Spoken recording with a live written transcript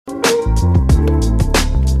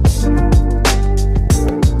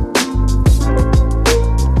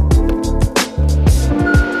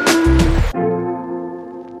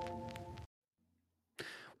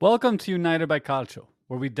Welcome to United by Calcio,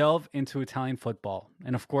 where we delve into Italian football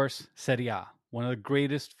and, of course, Serie A, one of the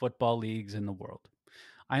greatest football leagues in the world.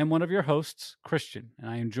 I am one of your hosts, Christian, and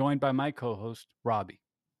I am joined by my co host, Robbie.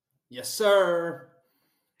 Yes, sir.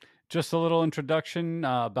 Just a little introduction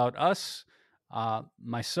about us.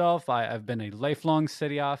 Myself, I've been a lifelong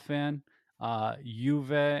Serie A fan.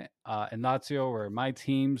 Juve and Lazio were my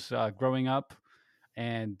teams growing up.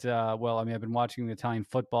 And I've been watching the Italian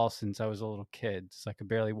football since I was a little kid. So I could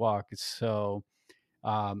barely walk. So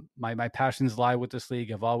my passions lie with this league.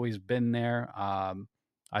 I've always been there. I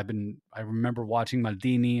remember watching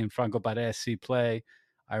Maldini and Franco Baresi play.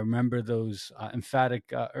 I remember those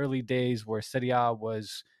emphatic early days where Serie A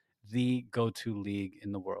was the go-to league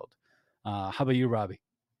in the world. How about you, Robbie?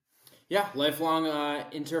 Yeah, lifelong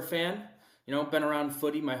Inter fan. Been around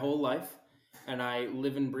footy my whole life, and I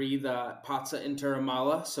live and breathe Pazza Inter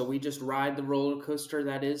Amala. So we just ride the roller coaster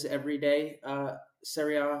that is every day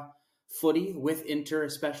Serie A footy with Inter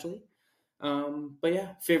especially. But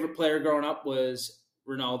yeah, favorite player growing up was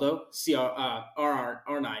Ronaldo,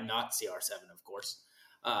 R9, not CR7, of course.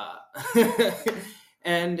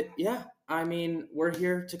 And yeah, I mean, we're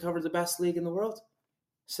here to cover the best league in the world,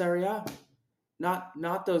 Serie A.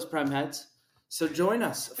 Not those prem heads. So join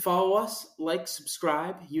us, follow us, like,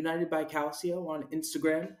 subscribe. United by Calcio on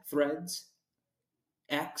Instagram, Threads,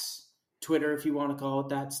 X, Twitter, if you want to call it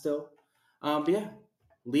that still. But yeah,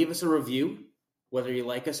 leave us a review, whether you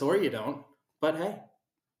like us or you don't. But hey,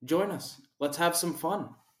 join us. Let's have some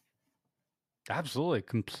fun. Absolutely,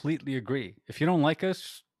 completely agree. If you don't like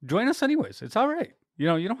us, join us anyways. It's all right. You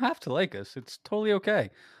don't have to like us. It's totally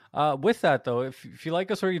okay. With that though, if you like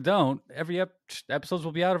us or you don't, every episodes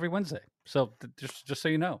will be out every Wednesday. So just so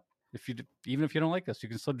you know, even if you don't like us, you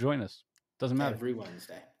can still join us. Doesn't matter. Every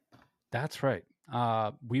Wednesday. That's right.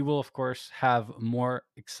 We will of course have more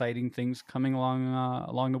exciting things coming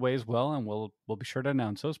along the way as well, and we'll be sure to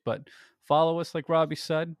announce those. But follow us, like Robbie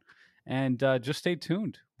said, and just stay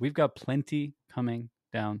tuned. We've got plenty coming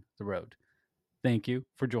down the road. Thank you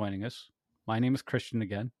for joining us. My name is Christian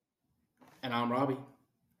again. And I'm Robbie.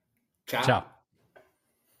 Ciao. Ciao.